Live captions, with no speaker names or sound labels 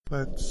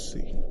Let's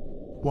see.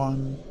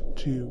 1,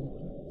 2,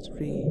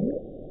 3.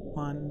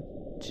 1,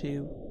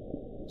 2,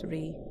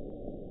 3.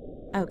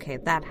 Okay,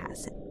 that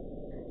has it.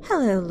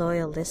 Hello,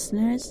 loyal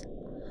listeners.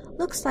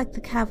 Looks like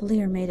the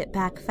Cavalier made it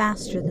back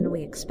faster than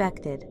we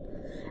expected.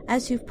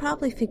 As you've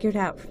probably figured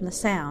out from the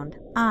sound,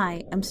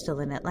 I am still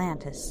in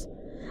Atlantis.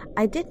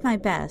 I did my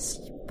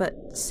best,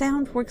 but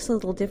sound works a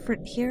little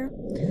different here,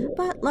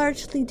 but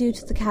largely due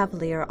to the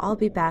Cavalier, I'll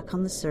be back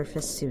on the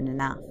surface soon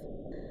enough.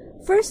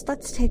 First,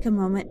 let's take a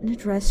moment and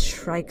address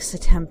Shrike's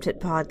attempt at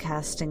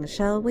podcasting,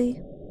 shall we?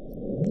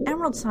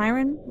 Emerald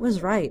Siren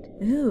was right.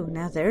 Ooh,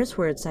 now there's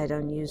words I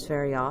don't use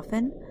very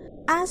often.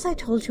 As I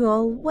told you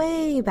all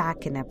way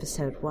back in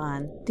episode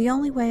 1, the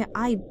only way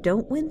I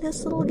don't win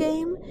this little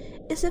game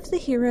is if the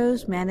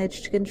heroes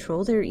manage to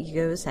control their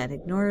egos and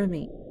ignore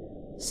me.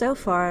 So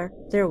far,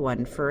 they're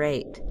 1 for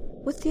 8,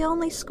 with the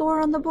only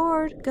score on the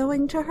board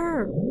going to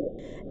her.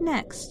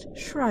 Next,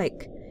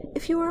 Shrike.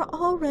 If you are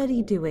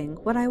already doing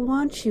what I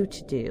want you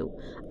to do,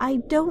 I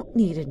don't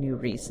need a new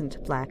reason to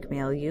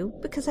blackmail you,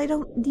 because I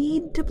don't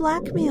need to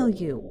blackmail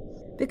you.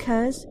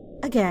 Because,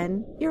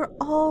 again, you're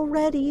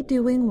already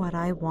doing what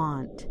I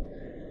want.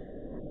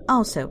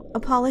 Also,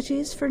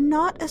 apologies for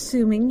not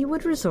assuming you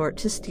would resort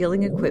to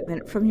stealing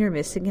equipment from your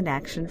missing in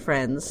action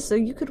friends so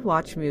you could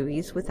watch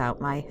movies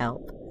without my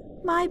help.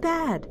 My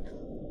bad.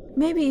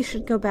 Maybe you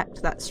should go back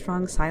to that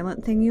strong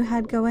silent thing you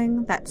had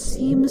going. That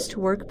seems to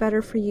work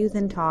better for you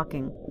than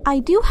talking. I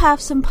do have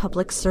some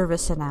public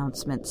service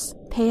announcements.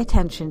 Pay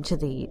attention to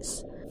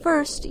these.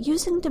 First,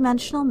 using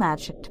dimensional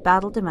magic to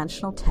battle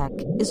dimensional tech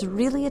is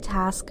really a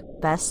task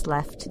best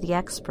left to the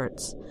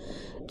experts.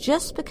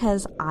 Just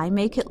because I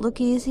make it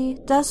look easy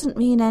doesn't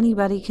mean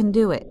anybody can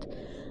do it.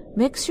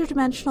 Mix your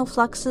dimensional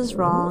fluxes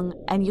wrong,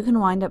 and you can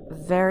wind up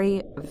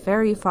very,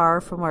 very far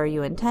from where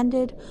you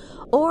intended,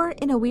 or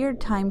in a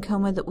weird time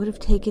coma that would have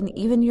taken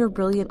even your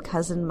brilliant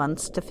cousin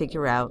months to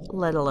figure out,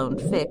 let alone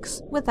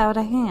fix, without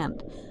a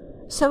hand.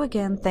 So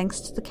again, thanks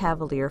to the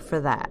Cavalier for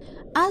that.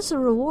 As a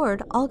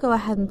reward, I'll go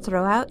ahead and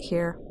throw out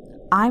here,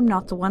 I'm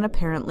not the one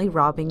apparently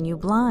robbing you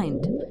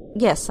blind.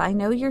 Yes, I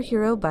know your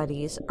hero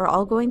buddies are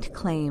all going to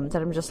claim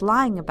that I'm just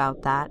lying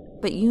about that,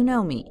 but you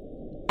know me.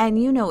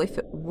 And you know if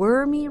it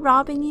were me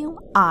robbing you,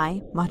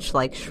 I, much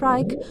like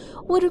Shrike,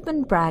 would have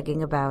been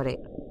bragging about it.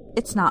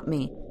 It's not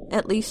me.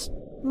 At least,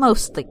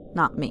 mostly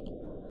not me.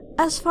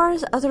 As far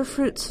as other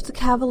fruits of the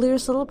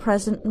Cavalier's little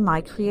present in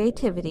my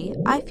creativity,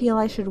 I feel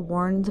I should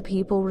warn the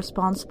people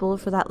responsible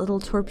for that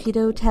little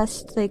torpedo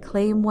test they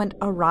claim went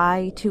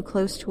awry too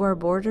close to our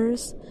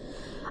borders.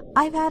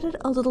 I've added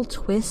a little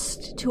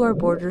twist to our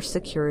border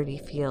security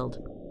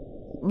field.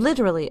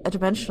 Literally a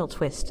dimensional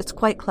twist. It's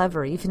quite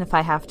clever, even if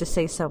I have to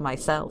say so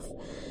myself.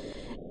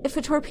 If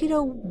a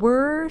torpedo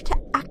were to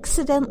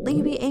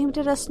accidentally be aimed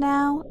at us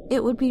now,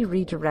 it would be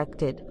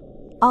redirected.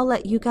 I'll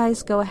let you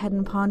guys go ahead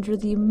and ponder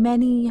the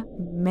many,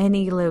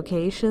 many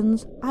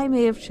locations I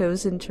may have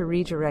chosen to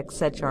redirect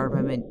such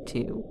armament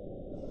to.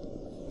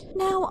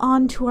 Now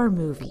on to our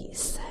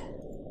movies.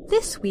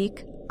 This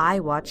week, I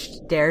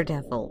watched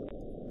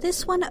Daredevil.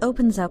 This one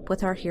opens up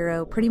with our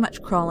hero pretty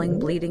much crawling,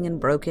 bleeding, and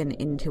broken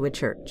into a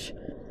church.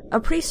 A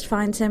priest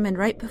finds him, and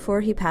right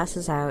before he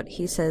passes out,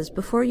 he says,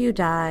 before you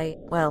die,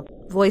 well,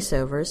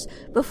 voiceovers,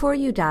 before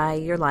you die,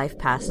 your life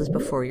passes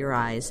before your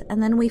eyes,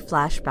 and then we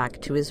flash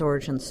back to his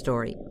origin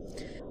story.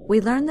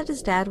 We learn that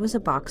his dad was a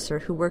boxer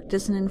who worked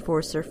as an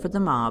enforcer for the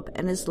mob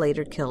and is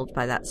later killed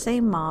by that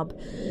same mob,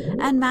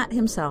 and Matt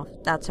himself,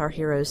 that's our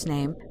hero's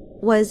name,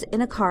 was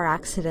in a car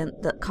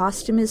accident that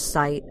cost him his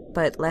sight,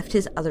 but left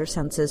his other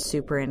senses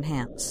super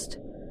enhanced.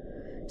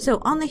 So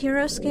on the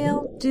hero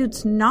scale,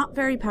 dude's not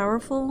very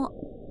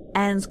powerful,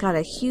 and's got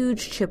a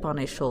huge chip on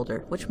his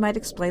shoulder, which might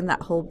explain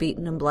that whole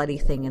beaten and bloody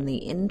thing in the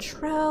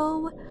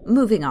intro.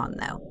 Moving on,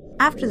 though.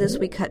 After this,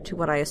 we cut to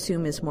what I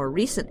assume is more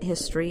recent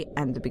history,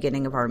 and the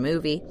beginning of our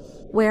movie,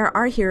 where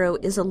our hero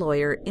is a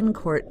lawyer in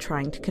court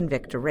trying to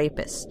convict a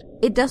rapist.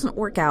 It doesn't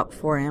work out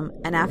for him,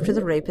 and after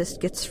the rapist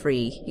gets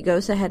free, he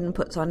goes ahead and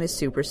puts on his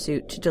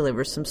supersuit to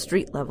deliver some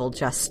street-level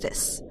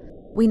justice.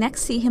 We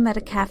next see him at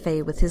a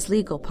cafe with his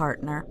legal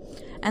partner,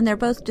 and they're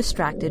both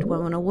distracted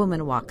when a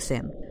woman walks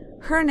in.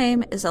 Her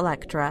name is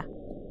Elektra,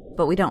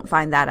 but we don't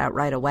find that out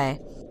right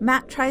away.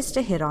 Matt tries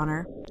to hit on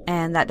her,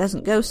 and that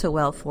doesn't go so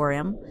well for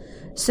him.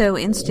 So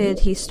instead,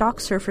 he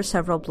stalks her for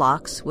several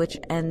blocks, which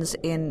ends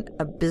in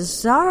a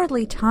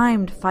bizarrely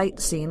timed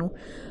fight scene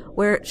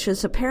where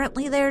she's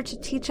apparently there to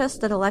teach us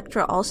that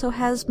Elektra also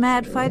has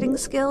mad fighting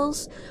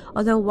skills,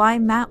 although why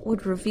Matt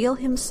would reveal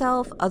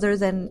himself other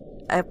than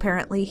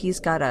apparently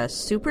he's got a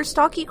super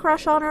stocky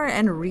crush on her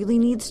and really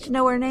needs to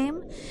know her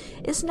name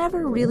is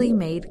never really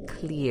made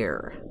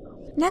clear.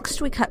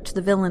 Next, we cut to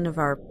the villain of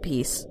our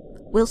piece,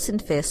 Wilson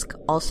Fisk,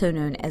 also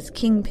known as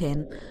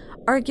Kingpin,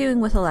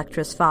 arguing with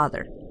Elektra's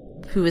father,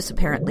 who is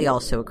apparently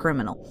also a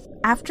criminal.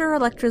 After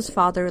Elektra's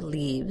father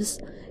leaves,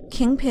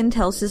 Kingpin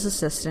tells his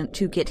assistant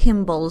to get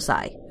him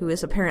Bullseye, who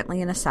is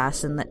apparently an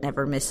assassin that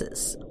never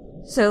misses.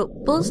 So,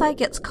 Bullseye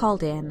gets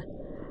called in.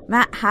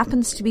 Matt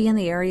happens to be in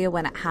the area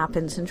when it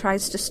happens and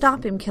tries to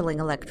stop him killing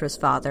Elektra's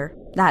father,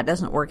 that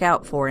doesn't work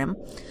out for him.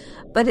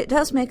 But it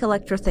does make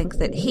Elektra think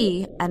that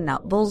he, and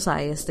not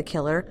Bullseye, is the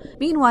killer.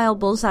 Meanwhile,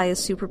 Bullseye is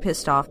super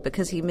pissed off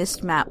because he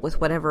missed Matt with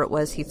whatever it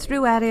was he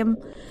threw at him,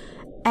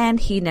 and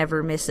he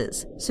never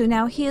misses. So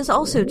now he is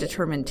also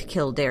determined to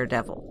kill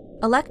Daredevil.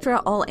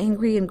 Elektra, all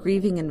angry and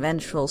grieving and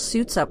vengeful,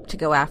 suits up to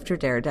go after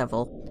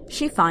Daredevil.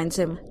 She finds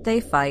him, they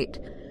fight.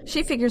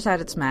 She figures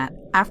out it's Matt,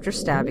 after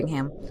stabbing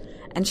him,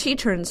 and she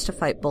turns to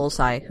fight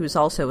Bullseye, who's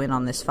also in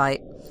on this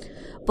fight.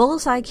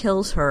 Bullseye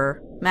kills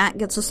her, Matt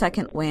gets a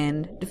second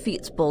wind,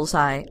 defeats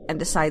Bullseye, and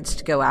decides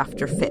to go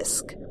after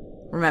Fisk.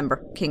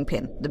 Remember,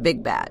 Kingpin, the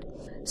big bad.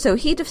 So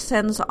he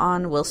descends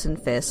on Wilson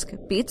Fisk,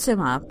 beats him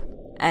up,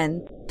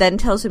 and then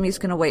tells him he's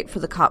going to wait for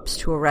the cops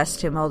to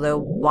arrest him, although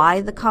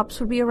why the cops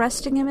would be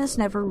arresting him is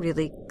never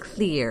really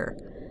clear.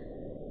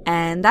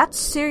 And that's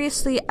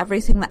seriously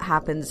everything that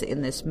happens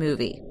in this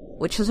movie,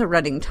 which has a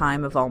running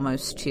time of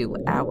almost 2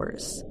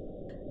 hours.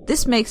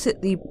 This makes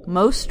it the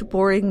most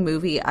boring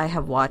movie I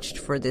have watched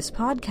for this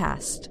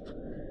podcast.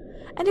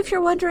 And if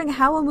you're wondering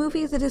how a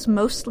movie that is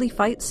mostly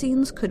fight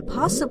scenes could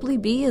possibly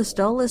be as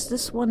dull as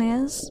this one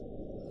is,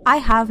 I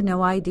have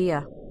no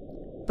idea.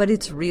 But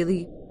it's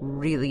really,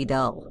 really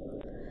dull.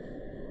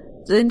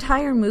 The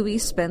entire movie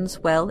spends,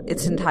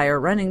 its entire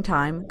running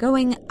time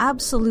going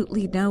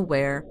absolutely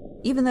nowhere,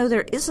 even though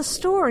there is a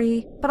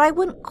story, but I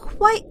wouldn't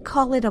quite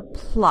call it a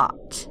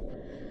plot.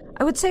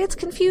 I would say it's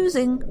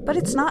confusing, but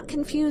it's not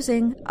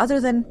confusing other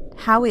than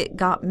how it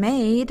got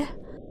made.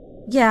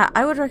 Yeah,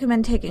 I would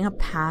recommend taking a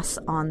pass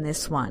on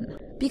this one.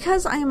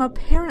 Because I am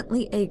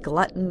apparently a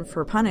glutton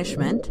for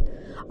punishment,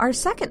 our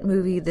second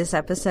movie this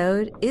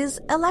episode is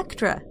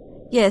Elektra.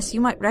 Yes,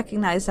 you might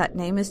recognize that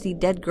name as the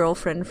dead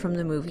girlfriend from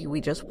the movie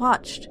we just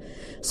watched.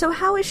 So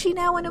how is she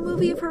now in a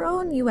movie of her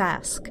own, you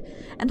ask?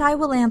 And I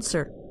will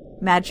answer,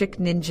 magic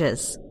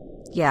ninjas.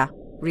 Yeah,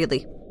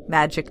 really,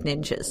 magic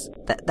ninjas.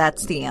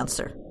 That's the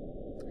answer.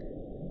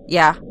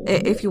 Yeah,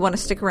 if you want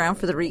to stick around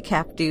for the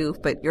recap, do,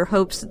 but your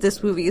hopes that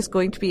this movie is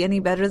going to be any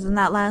better than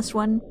that last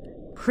one?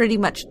 Pretty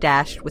much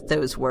dashed with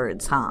those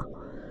words, huh?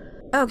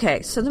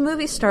 Okay, so the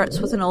movie starts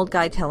with an old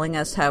guy telling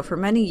us how for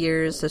many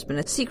years there's been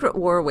a secret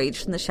war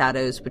waged in the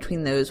shadows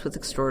between those with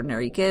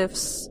extraordinary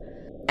gifts,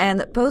 and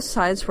that both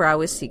sides were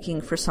always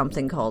seeking for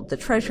something called the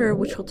treasure,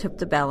 which will tip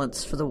the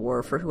balance for the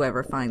war for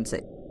whoever finds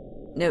it.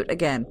 Note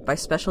again, by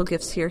special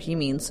gifts here he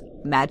means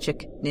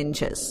magic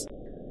ninjas.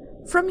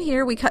 From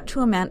here, we cut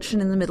to a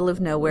mansion in the middle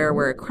of nowhere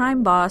where a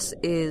crime boss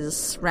is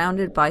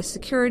surrounded by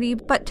security,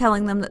 but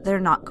telling them that they're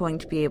not going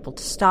to be able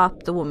to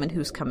stop the woman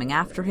who's coming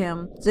after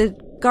him. The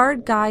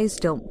guard guys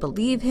don't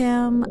believe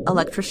him.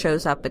 Elektra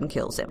shows up and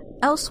kills him.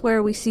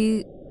 Elsewhere, we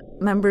see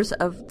members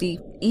of the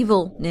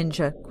evil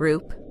ninja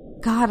group.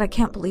 God, I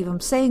can't believe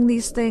I'm saying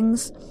these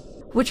things.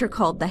 Which are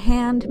called The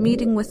Hand,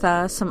 meeting with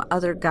some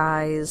other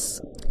guys.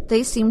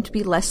 They seem to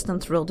be less than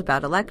thrilled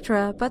about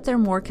Elektra, but they're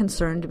more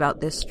concerned about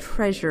this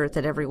treasure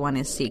that everyone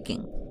is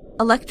seeking.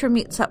 Elektra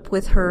meets up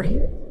with her,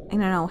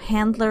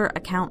 handler,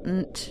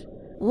 accountant,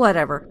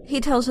 whatever. He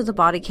tells her the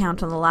body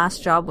count on the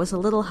last job was a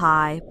little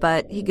high,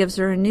 but he gives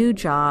her a new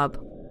job.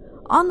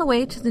 On the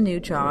way to the new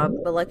job,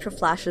 Elektra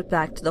flashes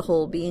back to the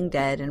whole being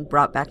dead and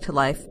brought back to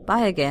life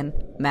by, again,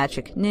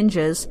 magic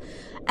ninjas,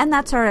 and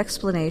that's our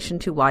explanation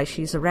to why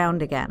she's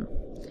around again.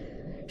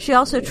 She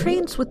also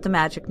trains with the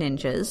magic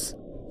ninjas,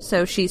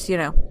 so she's,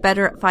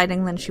 better at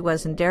fighting than she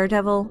was in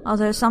Daredevil,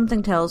 although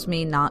something tells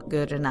me not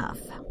good enough.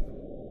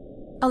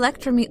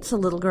 Elektra meets a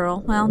little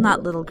girl,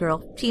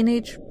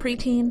 teenage,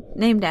 preteen,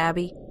 named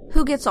Abby,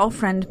 who gets all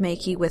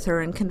friend-makey with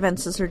her and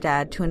convinces her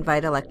dad to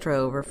invite Elektra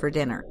over for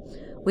dinner.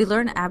 We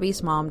learn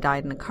Abby's mom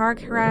died in a car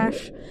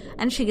crash,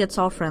 and she gets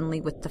all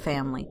friendly with the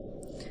family.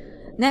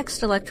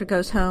 Next, Elektra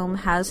goes home,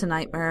 has a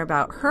nightmare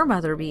about her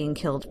mother being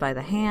killed by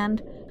the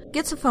Hand,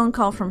 gets a phone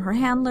call from her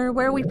handler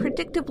where we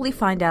predictably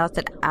find out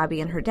that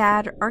Abby and her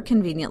dad are,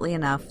 conveniently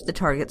enough, the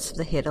targets of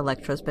the hit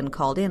Elektra's been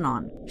called in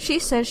on. She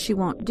says she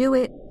won't do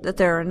it, that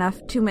there are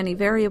too many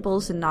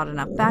variables and not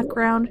enough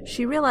background.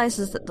 She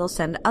realizes that they'll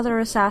send other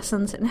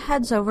assassins and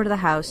heads over to the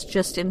house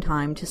just in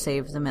time to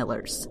save the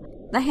Millers.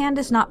 The Hand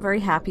is not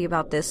very happy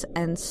about this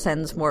and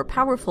sends more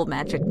powerful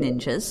magic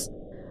ninjas.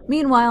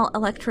 Meanwhile,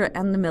 Elektra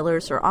and the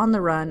Millers are on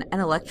the run,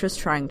 and Elektra's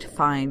trying to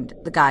find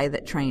the guy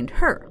that trained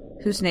her,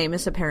 whose name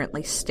is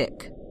apparently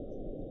Stick.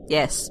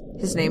 Yes,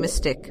 his name is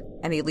Stick,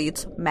 and he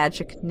leads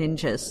magic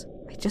ninjas.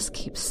 I just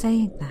keep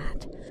saying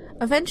that.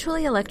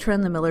 Eventually, Elektra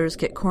and the Millers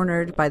get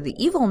cornered by the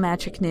evil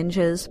magic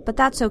ninjas, but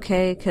that's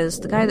okay, because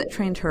the guy that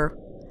trained her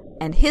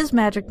and his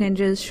magic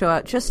ninjas show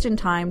out just in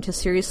time to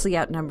seriously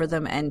outnumber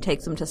them and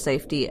take them to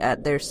safety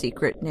at their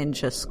secret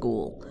ninja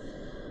school.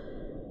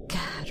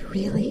 God,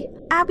 really?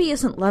 Abby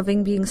isn't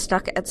loving being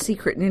stuck at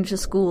secret ninja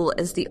school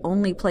as the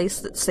only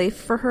place that's safe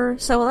for her,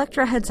 so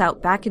Elektra heads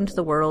out back into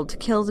the world to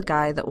kill the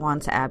guy that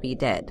wants Abby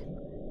dead.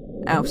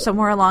 Oh,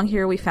 somewhere along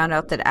here we found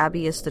out that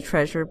Abby is the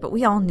treasure, but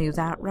we all knew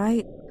that,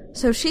 right?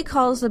 So she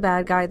calls the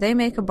bad guy, they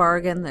make a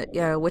bargain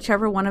that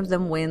whichever one of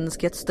them wins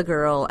gets the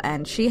girl,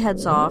 and she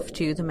heads off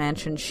to the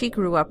mansion she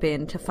grew up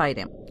in to fight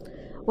him,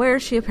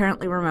 where she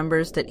apparently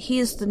remembers that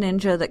he's the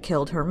ninja that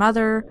killed her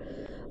mother,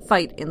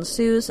 fight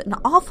ensues, an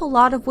awful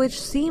lot of which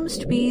seems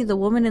to be the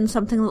woman in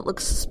something that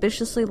looks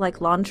suspiciously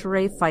like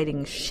lingerie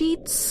fighting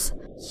sheets.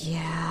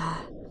 Yeah.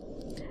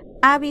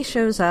 Abby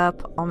shows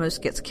up,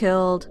 almost gets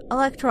killed.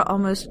 Elektra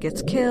almost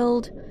gets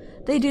killed.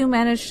 They do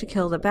manage to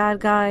kill the bad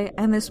guy,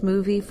 and this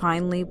movie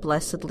finally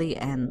blessedly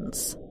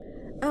ends.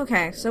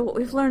 Okay, so what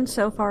we've learned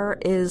so far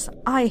is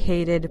I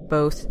hated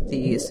both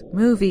these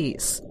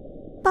movies.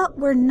 But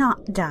we're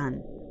not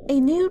done. A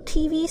new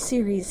TV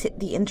series hit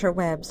the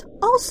interwebs,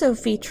 also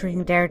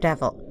featuring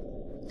Daredevil.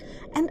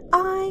 And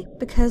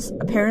because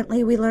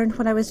apparently we learned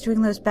when I was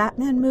doing those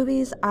Batman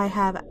movies, I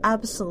have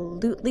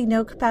absolutely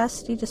no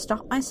capacity to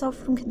stop myself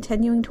from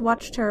continuing to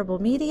watch terrible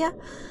media,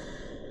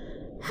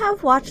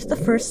 have watched the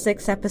first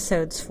 6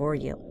 episodes for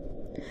you.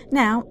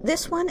 Now,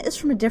 this one is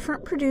from a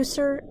different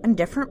producer and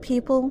different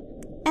people,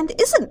 and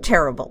isn't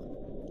terrible.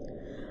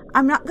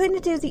 I'm not going to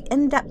do the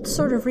in-depth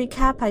sort of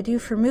recap I do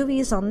for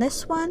movies on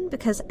this one,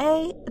 because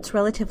A, it's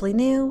relatively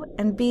new,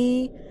 and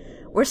B,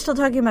 we're still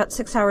talking about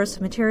 6 hours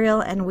of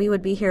material, and we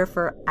would be here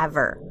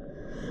forever.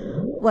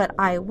 What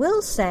I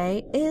will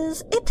say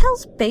is it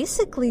tells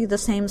basically the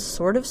same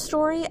sort of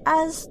story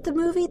as the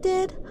movie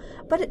did,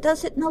 but it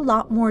does it in a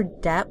lot more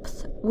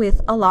depth,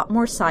 with a lot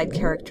more side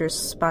characters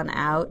spun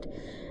out,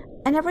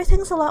 and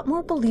everything's a lot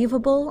more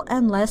believable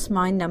and less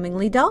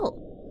mind-numbingly dull.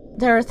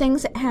 There are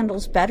things it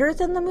handles better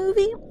than the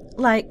movie,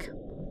 like,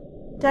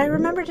 did I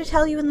remember to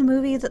tell you in the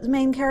movie that the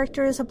main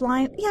character is a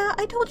blind? Yeah,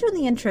 I told you in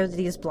the intro that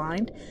he's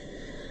blind.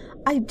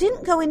 I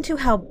didn't go into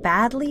how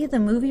badly the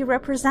movie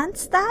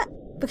represents that,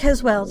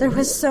 because, well, there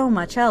was so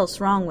much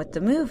else wrong with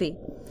the movie.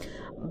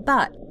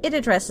 But it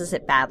addresses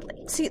it badly.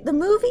 See, the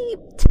movie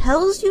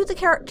tells you the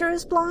character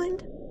is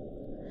blind,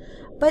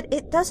 but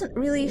it doesn't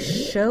really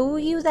show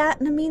you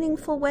that in a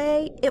meaningful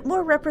way. It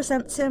more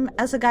represents him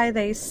as a guy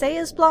they say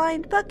is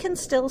blind, but can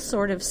still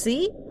sort of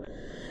see.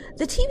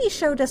 The TV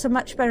show does a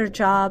much better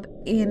job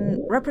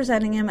in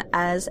representing him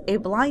as a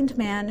blind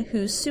man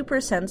whose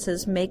super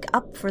senses make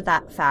up for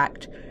that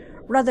fact,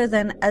 rather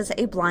than as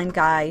a blind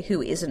guy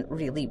who isn't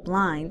really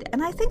blind,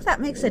 and I think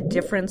that makes a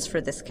difference for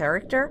this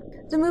character.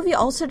 The movie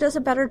also does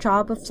a better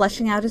job of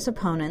fleshing out his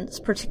opponents,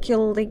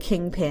 particularly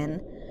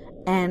Kingpin,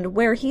 and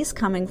where he's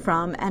coming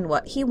from and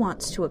what he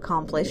wants to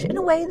accomplish in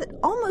a way that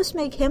almost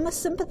make him as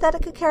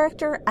sympathetic a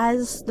character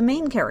as the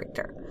main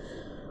character,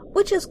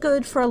 which is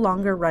good for a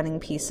longer running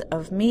piece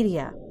of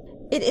media.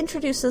 It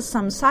introduces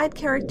some side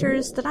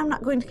characters that I'm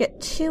not going to get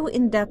too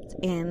in-depth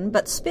in,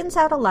 but spins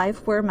out a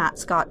life where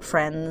Matt's got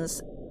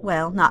friends,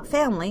 well, not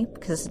family,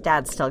 because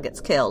Dad still gets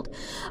killed,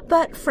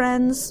 but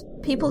friends,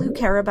 people who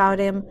care about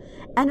him,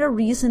 and a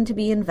reason to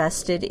be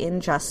invested in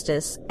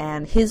justice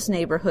and his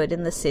neighborhood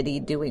in the city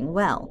doing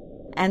well,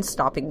 and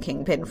stopping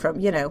Kingpin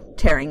from,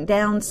 tearing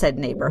down said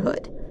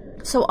neighborhood.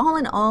 So all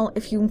in all,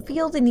 if you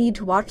feel the need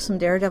to watch some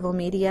Daredevil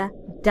media,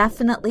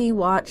 definitely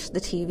watch the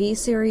TV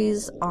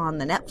series on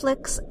the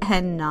Netflix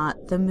and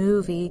not the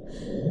movie.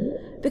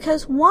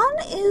 Because one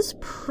is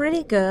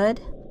pretty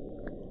good,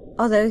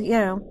 although,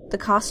 the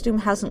costume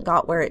hasn't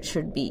got where it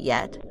should be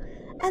yet,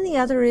 and the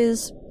other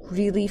is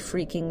really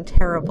freaking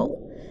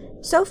terrible.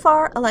 So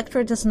far,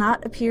 Elektra does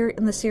not appear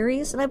in the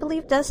series, and I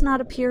believe does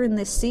not appear in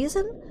this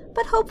season,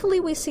 but hopefully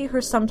we see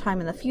her sometime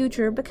in the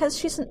future, because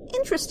she's an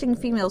interesting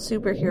female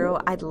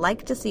superhero I'd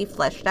like to see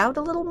fleshed out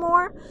a little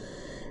more.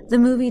 The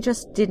movie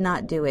just did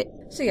not do it.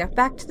 So yeah,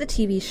 back to the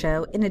TV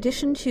show. In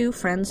addition to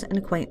friends and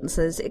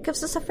acquaintances, it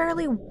gives us a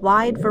fairly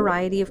wide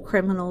variety of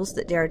criminals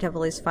that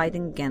Daredevil is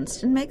fighting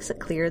against, and makes it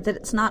clear that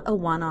it's not a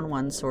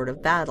one-on-one sort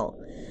of battle.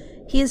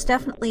 He is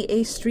definitely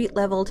a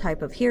street-level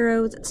type of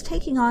hero that's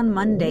taking on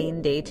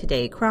mundane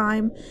day-to-day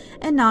crime,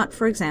 and not,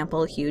 for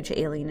example, huge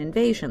alien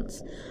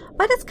invasions.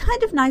 But it's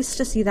kind of nice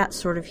to see that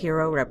sort of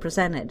hero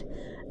represented.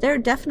 They're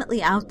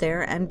definitely out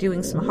there and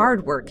doing some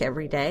hard work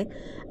every day,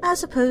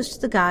 as opposed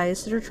to the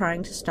guys that are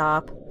trying to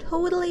stop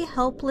totally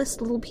helpless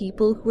little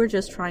people who are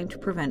just trying to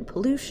prevent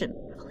pollution.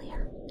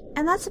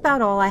 And that's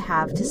about all I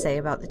have to say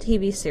about the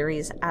TV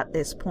series at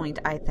this point,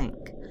 I think.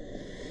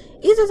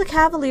 Either the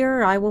Cavalier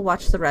or I will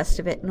watch the rest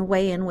of it and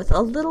weigh in with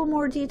a little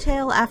more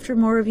detail after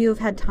more of you have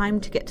had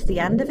time to get to the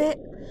end of it,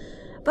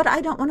 but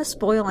I don't want to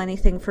spoil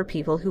anything for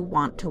people who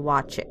want to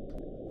watch it.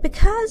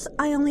 Because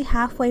I only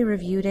halfway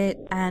reviewed it,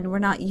 and we're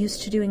not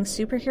used to doing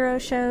superhero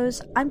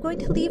shows, I'm going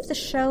to leave the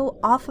show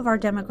off of our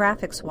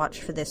demographics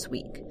watch for this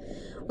week,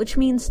 which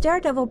means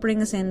Daredevil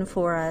brings in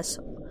for us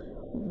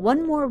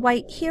one more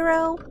white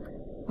hero,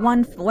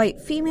 one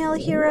white female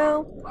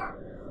hero,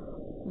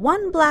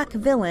 one black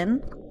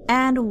villain,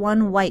 and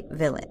one white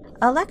villain.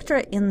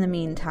 Elektra, in the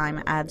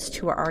meantime, adds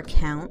to our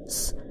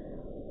counts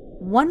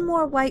one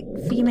more white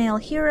female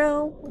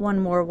hero, one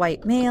more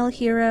white male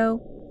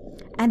hero,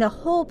 and a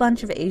whole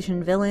bunch of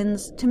Asian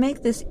villains. To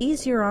make this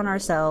easier on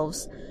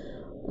ourselves,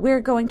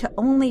 we're going to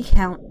only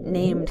count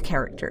named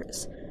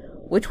characters,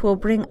 which will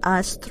bring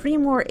us 3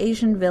 more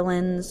Asian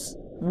villains,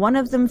 one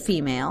of them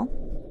female,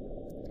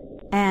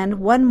 and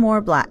one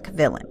more black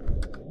villain,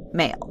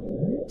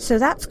 male. So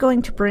that's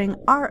going to bring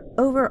our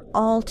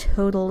overall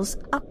totals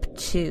up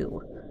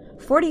to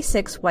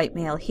 46 white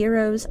male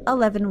heroes,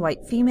 11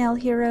 white female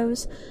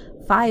heroes,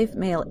 5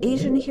 male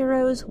Asian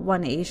heroes,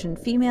 1 Asian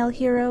female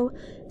hero,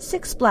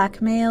 6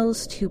 black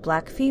males, 2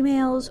 black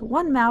females,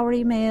 1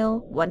 Maori male,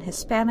 1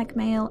 Hispanic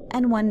male,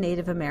 and 1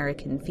 Native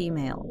American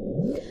female.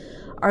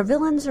 Our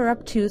villains are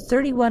up to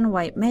 31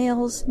 white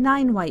males,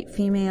 9 white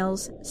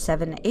females,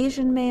 7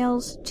 Asian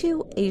males,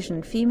 2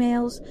 Asian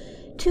females,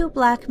 2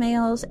 black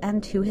males,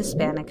 and 2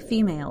 Hispanic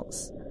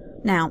females.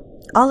 Now,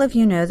 all of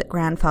you know that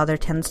Grandfather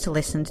tends to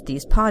listen to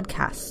these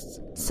podcasts.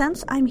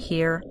 Since I'm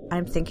here,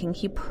 I'm thinking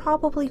he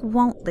probably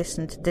won't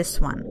listen to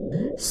this one.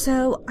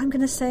 So I'm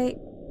gonna say,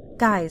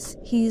 guys,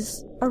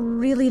 he's a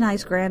really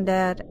nice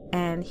granddad,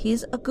 and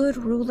he's a good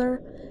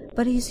ruler,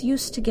 but he's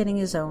used to getting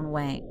his own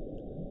way.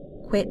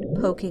 Quit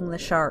poking the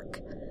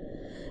shark.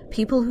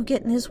 People who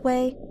get in his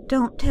way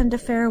don't tend to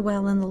fare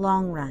well in the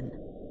long run.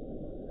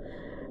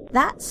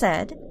 That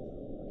said,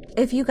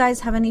 if you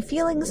guys have any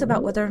feelings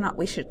about whether or not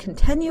we should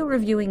continue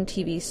reviewing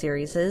TV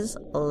series,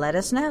 let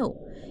us know.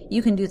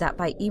 You can do that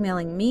by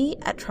emailing me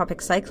at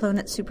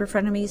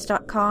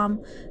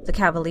tropiccyclone@superfrenemies.com, the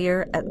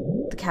Cavalier at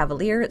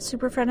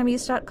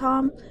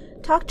superfrenemies.com,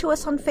 talk to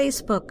us on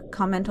Facebook,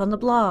 comment on the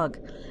blog.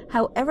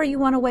 However you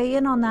want to weigh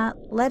in on that,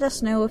 let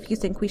us know if you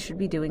think we should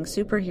be doing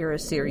superhero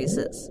series,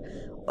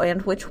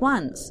 and which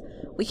ones.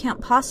 We can't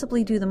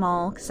possibly do them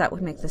all, because that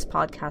would make this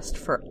podcast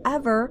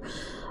forever,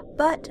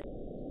 but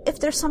if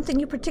there's something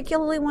you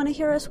particularly want to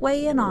hear us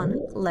weigh in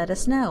on, let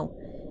us know.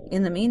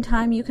 In the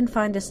meantime, you can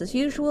find us as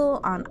usual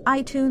on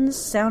iTunes,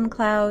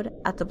 SoundCloud,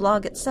 at the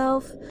blog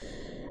itself,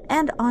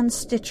 and on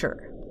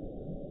Stitcher.